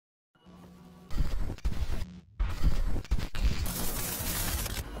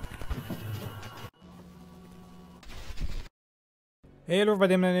Hey hello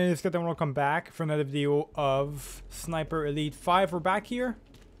everybody, my name is Scott and welcome back for another video of Sniper Elite 5. We're back here.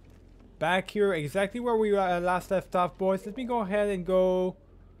 Exactly where we last left off, boys. Let me go ahead and go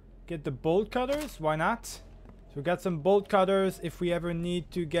get the bolt cutters. Why not? So we got some bolt cutters if we ever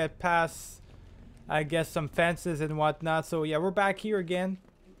need to get past, I guess, some fences and whatnot. So yeah, we're back here again.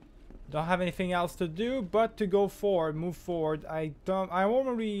 Don't have anything else to do but to go forward, move forward. I'm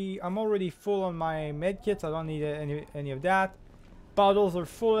already full on my med kits. I don't need any of that. Bottles are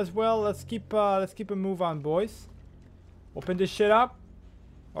full as well. Let's keep a move on, boys. Open this shit up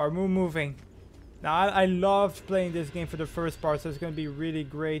or moving. Now I loved playing this game for the first part, so it's gonna be really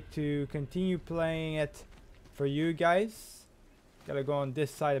great to continue playing it for you guys. Gotta go on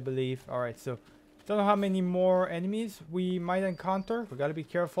this side, I believe. All right, so don't know how many more enemies we might encounter. We gotta be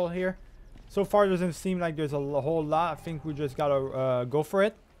careful here. So far, doesn't seem like there's a whole lot. I think we just gotta go for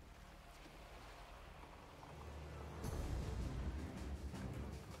it.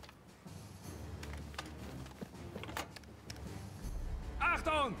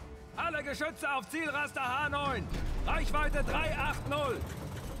 Achtung! Alle Geschütze auf Zielraster H9. Reichweite 380.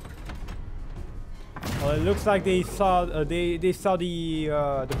 Well, it looks like they saw they saw the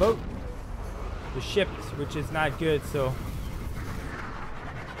boat, the ship, which is not good. So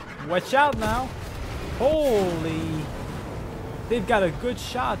watch out now! Holy, they've got a good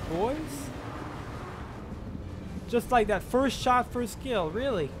shot, boys. Just like that first shot, first kill,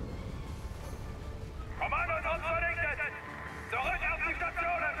 really.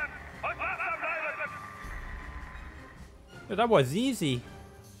 That was easy.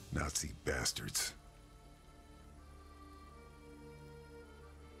 Nazi bastards.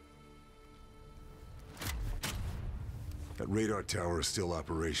 That radar tower is still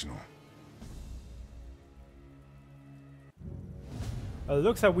operational. It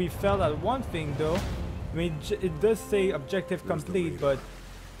looks like we failed at one thing though. I mean, it does say objective complete, but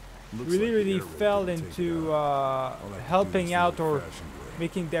we literally fell into helping out or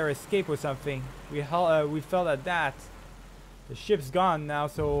making their escape or something. We fell at that. The ship's gone now,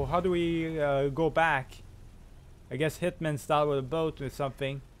 so how do we go back? I guess Hitman style with a boat or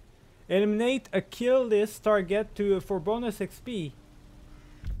something. Eliminate a kill list target for bonus XP.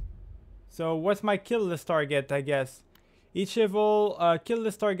 So what's my kill list target, I guess? Each level kill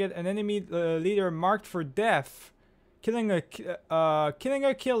list target an enemy leader marked for death. Killing a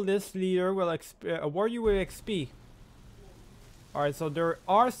kill list leader will award you with XP. Alright, so there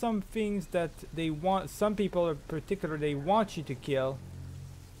are some things that they want, some people in particular, they want you to kill.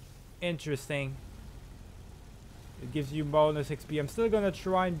 Interesting. It gives you bonus XP. I'm still gonna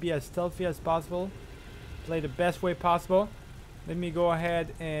try and be as stealthy as possible. Play the best way possible. Let me go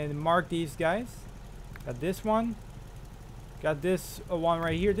ahead and mark these guys. Got this one. Got this one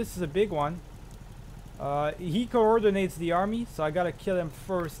right here. This is a big one. He coordinates the army, so I gotta kill him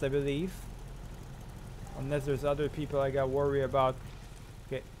first, I believe. Unless there's other people I got worry about.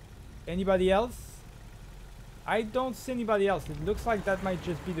 Okay. Anybody else? I don't see anybody else. It looks like that might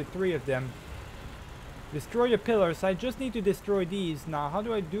just be the three of them. Destroy the pillars. I just need to destroy these. Now, how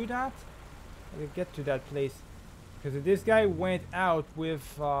do I do that? I can get to that place. Because this guy went out with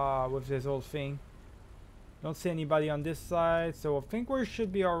this whole thing. Don't see anybody on this side. So I think we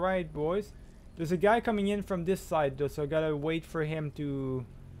should be alright, boys. There's a guy coming in from this side though, so I gotta wait for him to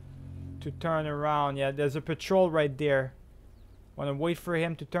turn around. Yeah, there's a patrol right there. Wanna wait for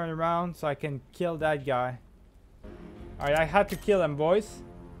him to turn around so I can kill that guy. Alright, I had to kill him, boys.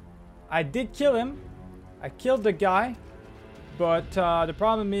 I did kill him. I killed the guy. But the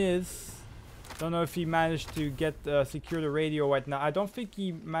problem is, don't know if he managed to get secure the radio right now. I don't think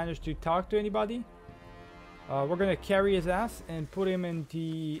he managed to talk to anybody. We're gonna carry his ass and put him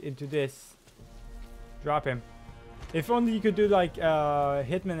into this. Drop him. If only you could do like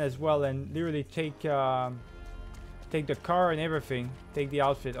Hitman as well and literally take the car and everything. Take the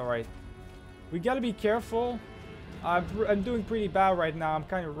outfit. Alright. We gotta be careful. I'm doing pretty bad right now. I'm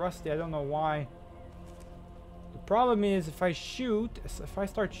kind of rusty. I don't know why. The problem is if I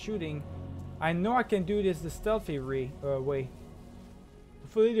start shooting, I know I can do this the stealthy way.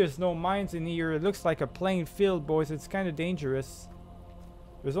 Hopefully there's no mines in here. It looks like a plain field, boys. It's kind of dangerous.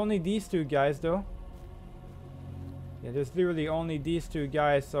 There's only these two guys though. Yeah, there's literally only these two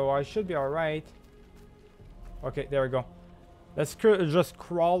guys, so I should be alright. Okay, there we go. Let's just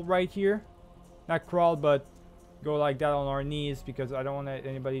crawl right here. Not crawl, but go like that on our knees because I don't want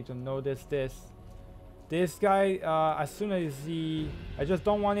anybody to notice this. This guy, as soon as I just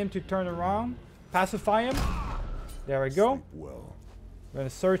don't want him to turn around. Pacify him. There we go. Well. I'm gonna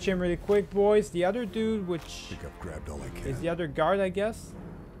search him really quick, boys. The other dude, which grabbed all I can. is the other guard, I guess.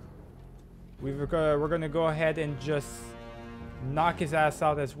 We're gonna go ahead and just knock his ass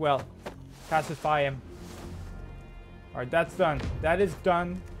out as well. Pacify him. Alright, that's done. That is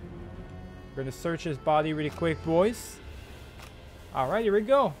done. We're gonna search his body really quick, boys. Alright, here we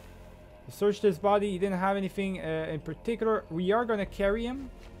go. We searched his body. He didn't have anything in particular. We are gonna carry him.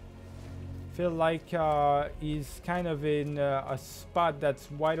 Feel like he's kind of in a spot that's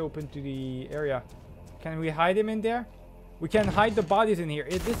wide open to the area. Can we hide him in there? We can hide the bodies in here.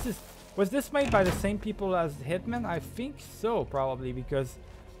 Was this made by the same people as Hitman? I think so, probably, because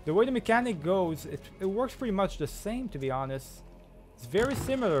the way the mechanic goes, it works pretty much the same, to be honest. It's very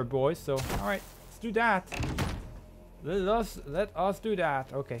similar, boys. So, all right, let's do that. Let us do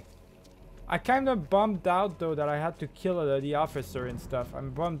that. Okay. I kind of bummed out though that I had to kill the officer and stuff.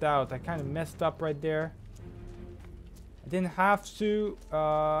 I'm bummed out. I kind of messed up right there. I didn't have to.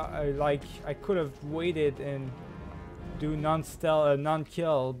 I could have waited and do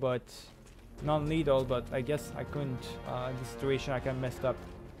non-kill, but non-lethal. But I guess I couldn't. In this situation, I kind of messed up.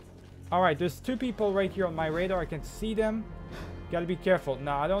 All right, there's two people right here on my radar. I can see them. Gotta be careful.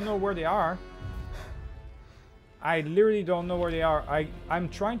 Now I don't know where they are. I literally don't know where they are. I'm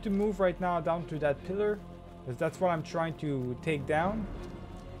trying to move right now down to that pillar, because that's what I'm trying to take down.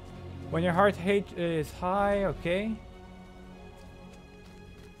 When your heart rate is high, okay.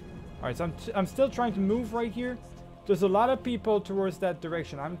 Alright, so I'm still trying to move right here. There's a lot of people towards that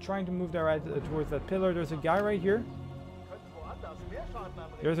direction. I'm trying to move there right towards that pillar. There's a guy right here.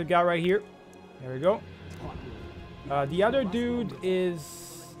 There's a guy right here. There we go. The other dude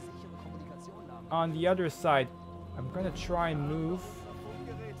is on the other side. I'm gonna try and move.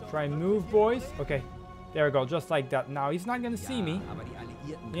 Try and move, boys. Okay. There we go. Just like that. Now, he's not gonna see me.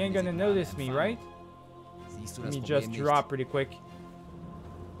 He ain't gonna notice me, right? Let me just drop pretty quick.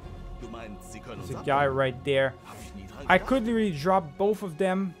 There's a guy right there. I could really drop both of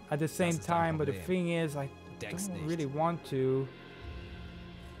them at the same time, but the thing is, I don't really want to.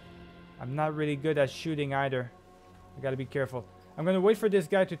 I'm not really good at shooting either. I gotta be careful. I'm gonna wait for this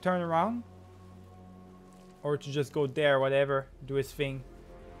guy to turn around. Or to just go there, whatever. Do his thing.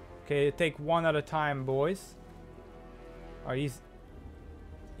 Okay, take one at a time, boys. Alright,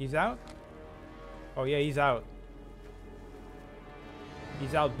 he's out? Oh yeah, he's out.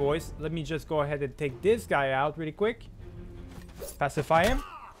 He's out, boys. Let me just go ahead and take this guy out really quick. Pacify him.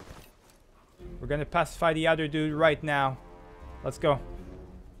 We're gonna pacify the other dude right now. Let's go.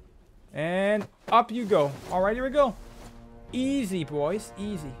 And up you go. Alright, here we go. Easy, boys.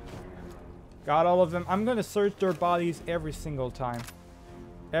 Easy. Got all of them. I'm gonna search their bodies every single time.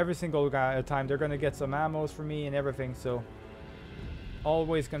 Every single time. They're gonna get some ammos for me and everything, so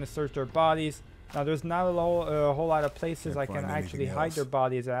always gonna search their bodies. Now there's not a whole lot of places I can actually hide their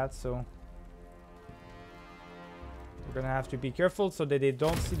bodies at, so we're gonna have to be careful so that they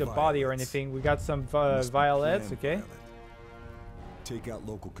don't see the body or anything. We got some violets, okay? Take out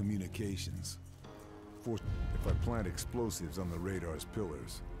local communications. If I plant explosives on the radar's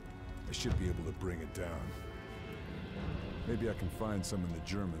pillars, I should be able to bring it down. Maybe I can find some in the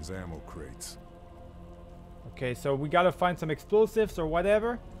Germans' ammo crates. Okay, so we gotta find some explosives or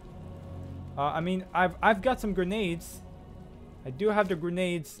whatever. I mean, I've got some grenades. I do have the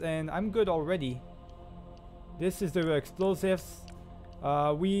grenades, and I'm good already. This is the explosives.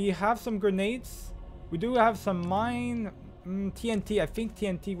 We have some grenades. We do have some mine. TNT. I think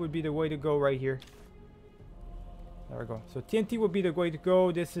TNT would be the way to go right here. There we go. So TNT would be the way to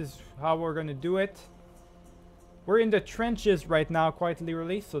go. This is how we're gonna do it. We're in the trenches right now, quite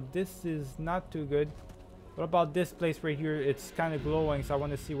literally, so this is not too good. What about this place right here? It's kind of glowing, so I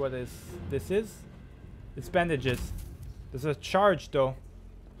want to see what this is. It's bandages. There's a charge though.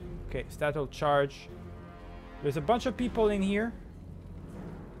 Okay, status charge. There's a bunch of people in here.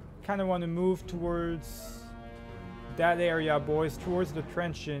 Kind of want to move towards that area, boys, towards the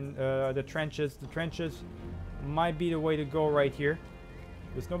trenches. The trenches might be the way to go right here.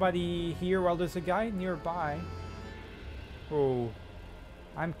 There's nobody here. Well, there's a guy nearby. Oh,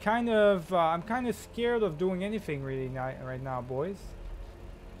 I'm kind of scared of doing anything really right now, boys.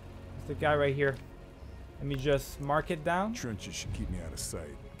 There's the guy right here. Let me just mark it down. Trenches should keep me out of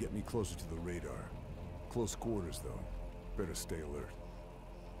sight. Get me closer to the radar. Close quarters, though. Better stay alert.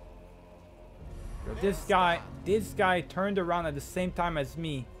 This guy turned around at the same time as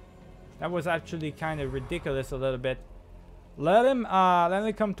me. That was actually kind of ridiculous a little bit. Let him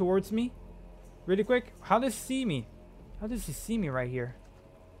come towards me really quick. How does he see me? How does he see me right here?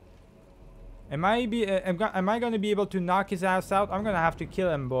 Am I going to be able to knock his ass out? I'm going to have to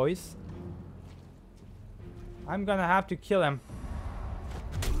kill him, boys. I'm going to have to kill him.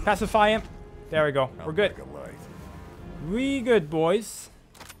 Pacify him. There we go. We're good. We good, boys.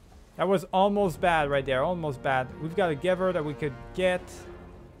 That was almost bad right there. Almost bad. We've got a giver that we could get.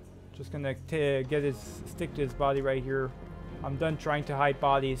 Just gonna stick to his body right here. I'm done trying to hide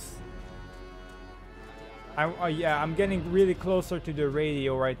bodies. Yeah, I'm getting really closer to the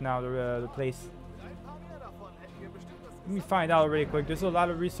radio right now, the place. Let me find out really quick. There's a lot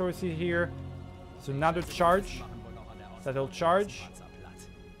of resources here. There's another charge. That'll charge.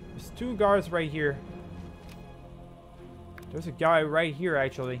 There's 2 guards right here. There's a guy right here,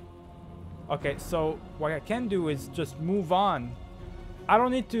 actually. Okay, so what I can do is just move on. I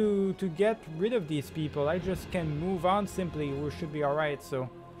don't need to get rid of these people. I just can move on simply. We should be alright. So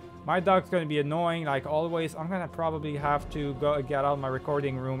my dog's going to be annoying like always. I'm going to probably have to go get out of my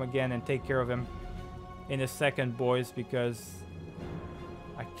recording room again and take care of him in a second, boys, because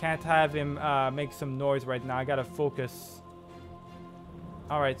I can't have him make some noise right now. I got to focus.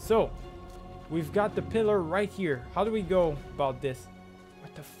 Alright, so we've got the pillar right here. How do we go about this?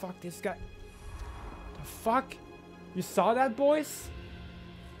 What the fuck, this guy? The fuck? You saw that, boys?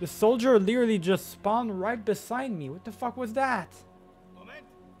 The soldier literally just spawned right beside me. What the fuck was that?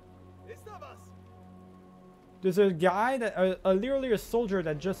 There's a guy that, literally a soldier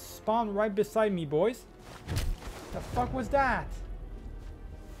that just spawned right beside me, boys. The fuck was that?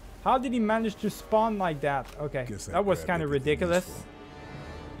 How did he manage to spawn like that? Okay, that was kind of ridiculous.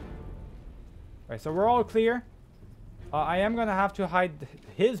 Alright, so we're all clear. I am gonna have to hide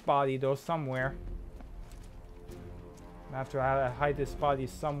his body though somewhere. I have to hide this body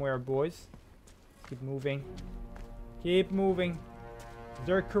somewhere, boys. Keep moving. Keep moving. Is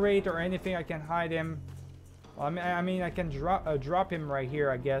there a crate or anything I can hide him? Well, I mean, I can drop him right here,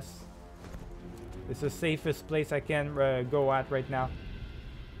 I guess. It's the safest place I can go at right now.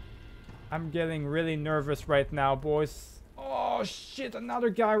 I'm getting really nervous right now, boys. Oh, shit. Another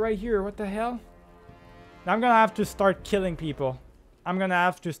guy right here. What the hell? Now I'm gonna have to start killing people. I'm gonna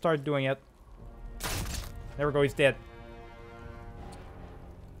have to start doing it. There we go. He's dead.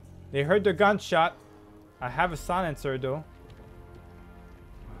 They heard the gunshot. I have a silencer though.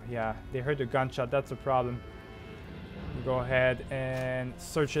 Yeah, they heard the gunshot. That's a problem. Go ahead and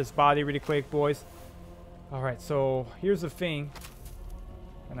search his body really quick, boys. Alright, so here's the thing.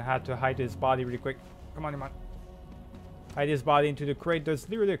 I'm gonna have to hide his body really quick. Come on, come on. Hide his body into the crate. There's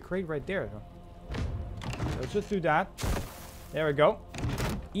literally a crate right there though. So let's just do that. There we go.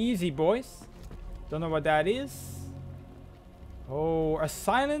 Easy, boys. Don't know what that is. Oh, a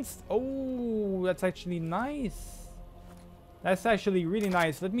silenced. Oh, that's actually nice. That's actually really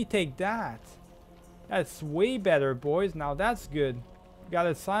nice. Let me take that. That's way better, boys. Now that's good. Got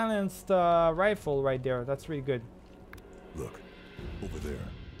a silenced rifle right there. That's really good. Look, over there.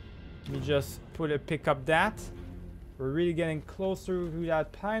 Let me just pick up that. We're really getting closer to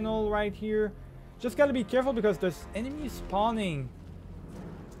that panel right here. Just gotta be careful because there's enemies spawning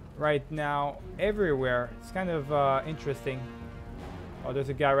right now everywhere. It's kind of interesting. Oh, there's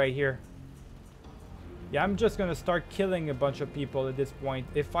a guy right here. Yeah, I'm just gonna start killing a bunch of people at this point.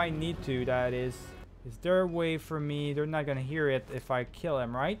 If I need to, that is. Is there a way for me? They're not gonna hear it if I kill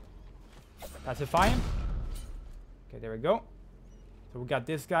him, right? Pacify him. Okay, there we go. So we got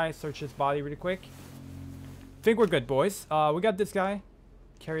this guy. Search his body really quick. Think we're good, boys. We got this guy.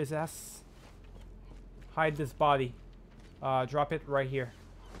 Carry his ass. Hide this body. Drop it right here.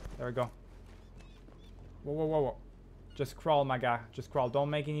 There we go. Whoa, whoa, whoa, whoa. Just crawl, my guy. Just crawl. Don't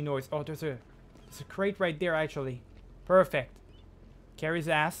make any noise. Oh, there's a crate right there, actually. Perfect. Carry his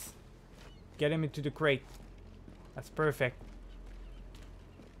ass. Get him into the crate. That's perfect.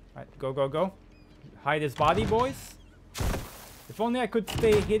 Alright, go, go, go. Hide his body, boys. If only I could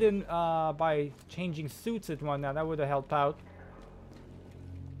stay hidden by changing suits and whatnot. That would have helped out.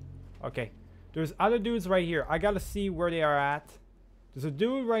 Okay. There's other dudes right here. I gotta see where they are at. There's a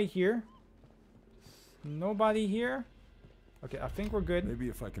dude right here. Nobody here. Okay, I think we're good. Maybe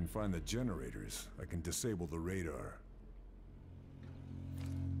if I can find the generators, I can disable the radar.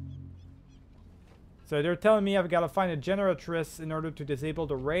 So they're telling me I've got to find a generatress in order to disable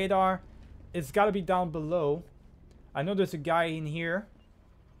the radar. It's got to be down below. I know there's a guy in here.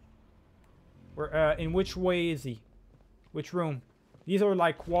 Where, in which way is he? Which room? These are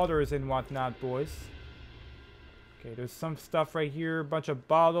like quarters and whatnot, boys. Okay, there's some stuff right here. A bunch of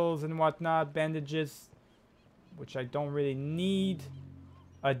bottles and whatnot. Bandages. Which I don't really need.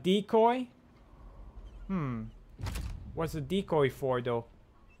 A decoy? What's a decoy for, though?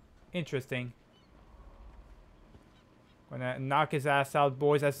 Interesting. Gonna knock his ass out,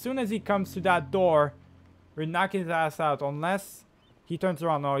 boys. As soon as he comes to that door, we're knocking his ass out. Unless he turns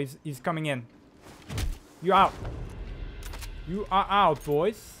around. No, he's coming in. You out. You are out,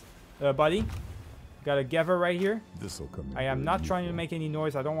 boys. Buddy. Got a Gever right here. This'll come in I am very not trying to useful. make any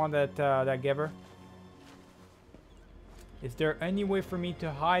noise. I don't want that that Gever. Is there any way for me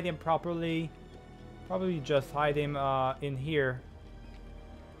to hide him properly? Probably just hide him in here.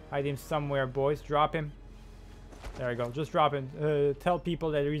 Hide him somewhere, boys. Drop him. There we go. Just drop him. Tell people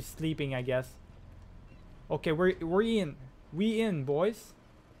that he's sleeping, I guess. Okay, we're in. We in, boys.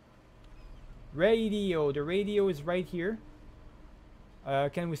 Radio. The radio is right here.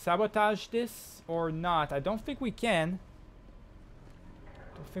 Can we sabotage this or not? I don't think we can.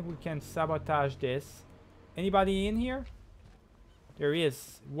 Don't think we can sabotage this. Anybody in here? There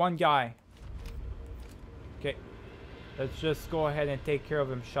is one guy. Okay. Let's just go ahead and take care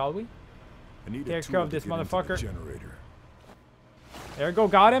of him, shall we? I need Take a care tool of to this get into the motherfucker. generator. There we go,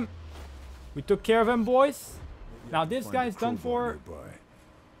 got him. We took care of him, boys. Now this Find a guy's done crowbar for. nearby.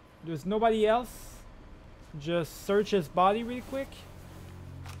 There's nobody else. Just search his body really quick.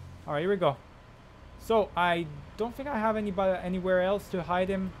 Alright, here we go. So I don't think I have anybody anywhere else to hide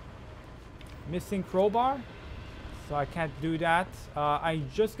him. Missing crowbar. So I can't do that. I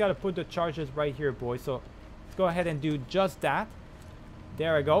just gotta put the charges right here, boys. So let's go ahead and do just that.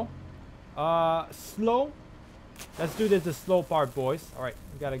 There we go. Slow. Let's do this the slow part, boys. Alright,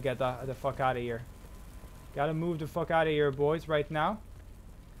 we gotta get the fuck out of here. Gotta move the fuck out of here, boys, right now.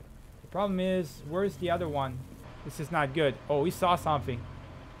 The problem is, where's the other one? This is not good. Oh, he saw something.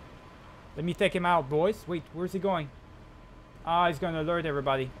 Let me take him out, boys. Wait, where's he going? Ah, he's gonna alert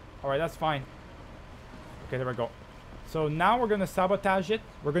everybody. Alright, that's fine. Okay, there we go. So now we're gonna sabotage it.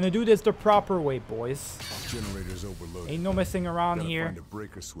 We're gonna do this the proper way, boys. Generator's overloaded. Ain't no messing around Gotta here. find a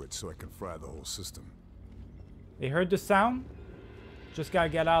breaker switch so I can fry the whole system. They heard the sound. Just gotta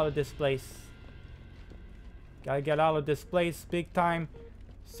get out of this place. Gotta get out of this place big time.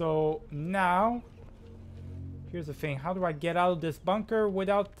 So now, here's the thing. How do I get out of this bunker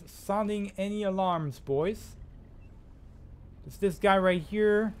without sounding any alarms, boys? It's this guy right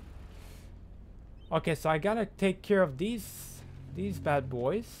here. Okay, so I gotta take care of these bad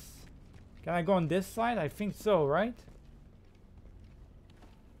boys. Can I go on this side? I think so, right?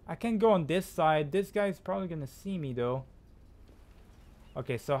 I can go on this side. This guy's probably gonna see me though.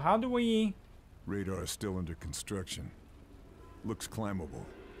 Okay, so how do we... Radar is still under construction. Looks climbable.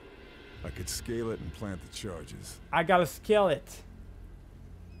 I could scale it and plant the charges. I gotta scale it.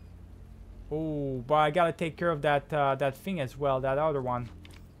 Oh, but I gotta take care of that that thing as well, that other one.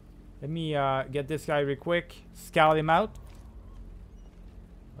 Let me get this guy real quick. Scout him out.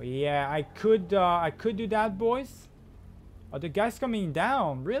 Oh, yeah, I could do that, boys. Oh, the guy's coming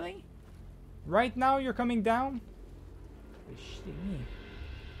down. Really? Right now you're coming down? You're shitting me.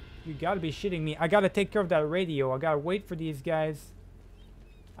 You gotta be shitting me. I gotta take care of that radio. I gotta wait for these guys.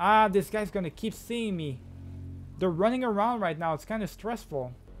 Ah, this guy's gonna keep seeing me. They're running around right now. It's kind of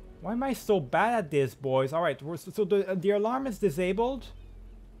stressful. Why am I so bad at this, boys? Alright, so the alarm is disabled.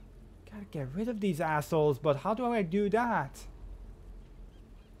 Gotta get rid of these assholes, but how do I do that?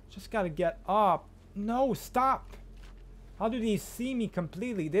 Just gotta get up. No, stop. How do they see me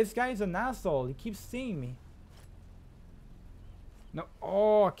completely? This guy's an asshole. He keeps seeing me. No.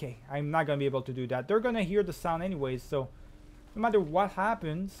 Oh, okay. I'm not gonna be able to do that. They're gonna hear the sound anyways, so no matter what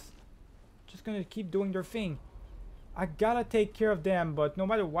happens, just gonna keep doing their thing. I gotta take care of them, but no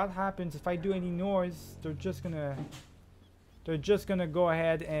matter what happens, if I do any noise, they're just gonna go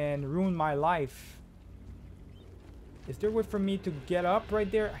ahead and ruin my life. Is there a way for me to get up right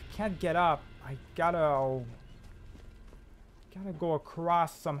there? I can't get up. I gotta go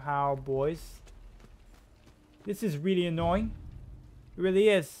across somehow, boys. This is really annoying. It really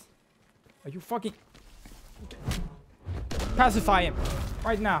is. Are you fucking... Pacify him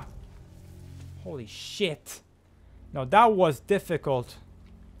right now. Holy shit. No, that was difficult.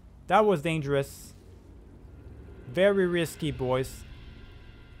 That was dangerous. Very risky, boys.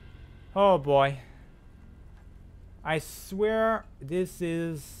 Oh boy. I swear this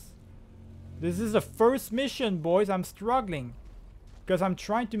is the first mission, boys. I'm struggling because I'm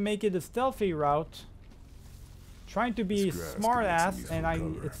trying to make it a stealthy route. Trying to be smart ass, and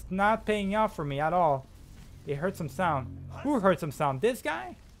it's not paying off for me at all. It heard some sound. Who heard some sound? This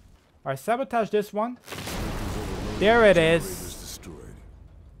guy? Alright, sabotage this one. There it is.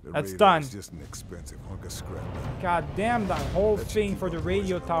 That's done. Just an expensive hunk of scrap. God damn, that whole thing for the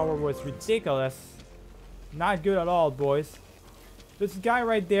radio tower was ridiculous. Not good at all, boys. This guy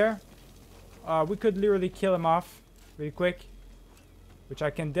right there, we could literally kill him off really quick, which I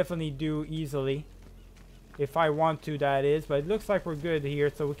can definitely do easily if I want to, that is. But it looks like we're good here,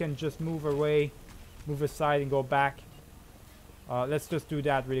 so we can just move away, move aside and go back. Let's just do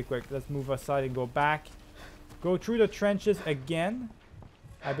that really quick. Let's move aside and go back. Go through the trenches again.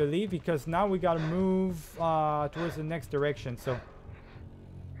 I believe, because now we gotta move towards the next direction. So,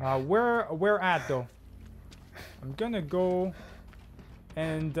 where at though? I'm gonna go,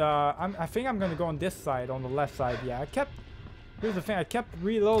 and I think I'm gonna go on this side, on the left side. Yeah, here's the thing, I kept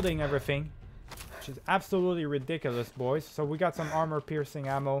reloading everything, which is absolutely ridiculous, boys. So we got some armor-piercing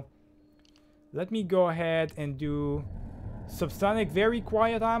ammo. Let me go ahead and do subsonic very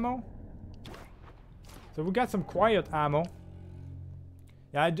quiet ammo. So we got some quiet ammo.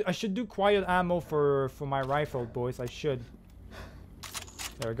 Yeah, I should do quiet ammo for my rifle, boys. I should.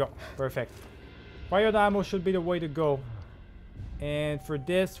 There we go. Perfect. Quiet ammo should be the way to go. And for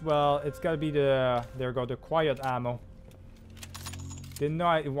this, well, it's gotta be the... There we go, the quiet ammo. Didn't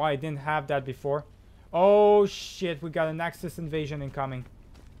know why I didn't have that before. Oh, shit. We got an Axis invasion incoming.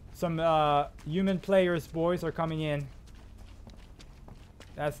 Some human players, boys, are coming in.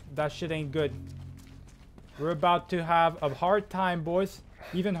 That shit ain't good. We're about to have a hard time, boys.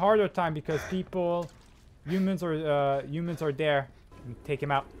 Even harder time because humans are there. Let me take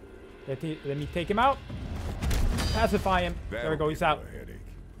him out. Let me take him out. Pacify him. There we go. He's out.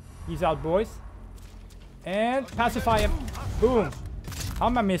 He's out, boys. And pacify him. Boom. How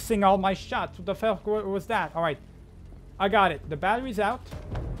am I missing all my shots? What the fuck was that? All right. I got it. The battery's out.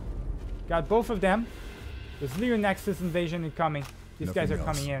 Got both of them. There's Leo Nexus invasion incoming. These guys are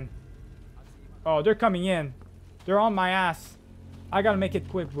coming in. Oh, they're coming in. They're on my ass. I gotta make it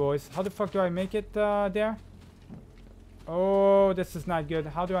quick, boys. How the fuck do I make it there? Oh, this is not good.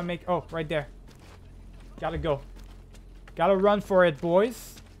 How do I make... Oh, right there. Gotta go. Gotta run for it,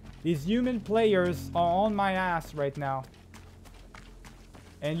 boys. These human players are on my ass right now.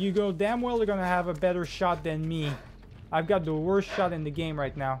 And you go damn well they're gonna have a better shot than me. I've got the worst shot in the game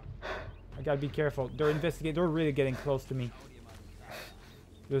right now. I gotta be careful. They're investigating. They're really getting close to me.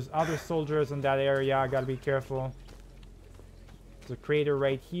 There's other soldiers in that area. I gotta be careful. There's a crater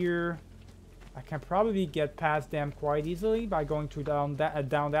right here. I can probably get past them quite easily by going down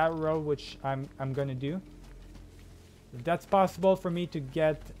that road, which I'm gonna do. If that's possible for me to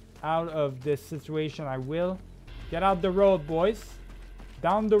get out of this situation, I will. Get out the road, boys.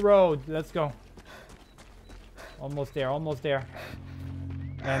 Down the road. Let's go. Almost there. Almost there.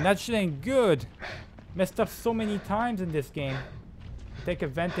 Man, that shit ain't good. Messed up so many times in this game. Take a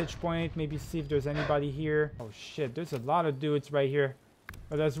vantage point, maybe see if there's anybody here. Oh shit, there's a lot of dudes right here.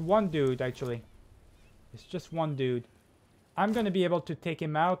 But there's one dude actually. It's just one dude. I'm gonna be able to take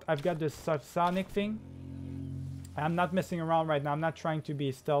him out. I've got this subsonic thing. I'm not messing around right now. I'm not trying to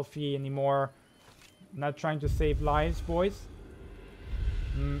be stealthy anymore. I'm not trying to save lives, boys.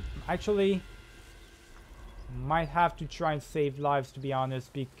 Actually, might have to try and save lives, to be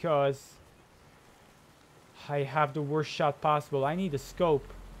honest, because I have the worst shot possible. I need a scope.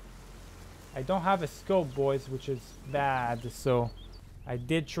 I don't have a scope, boys, which is bad. So I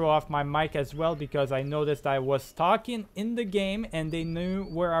did throw off my mic as well because I noticed I was talking in the game and they knew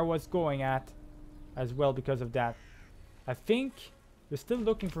where I was going at as well because of that. I think they're still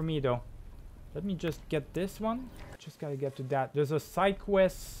looking for me though. Let me just get this one. Just gotta get to that. There's a side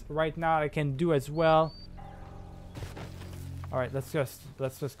quest right now I can do as well. All right, let's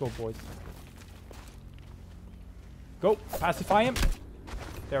just go, boys. Go, pacify him.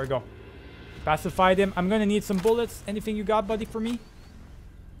 There we go. Pacified him. I'm gonna need some bullets. Anything you got, buddy, for me?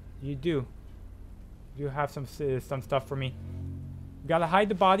 You do. You have some stuff for me. Gotta hide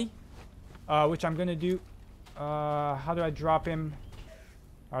the body, which I'm gonna do. How do I drop him?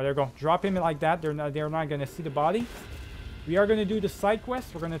 Oh, there we go. Drop him like that. They're not gonna see the body. We are gonna do the side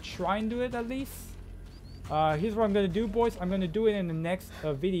quest. We're gonna try and do it at least. Here's what I'm gonna do, boys. I'm gonna do it in the next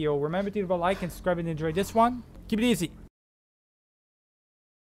video. Remember to leave a like and subscribe and enjoy this one. Keep it easy.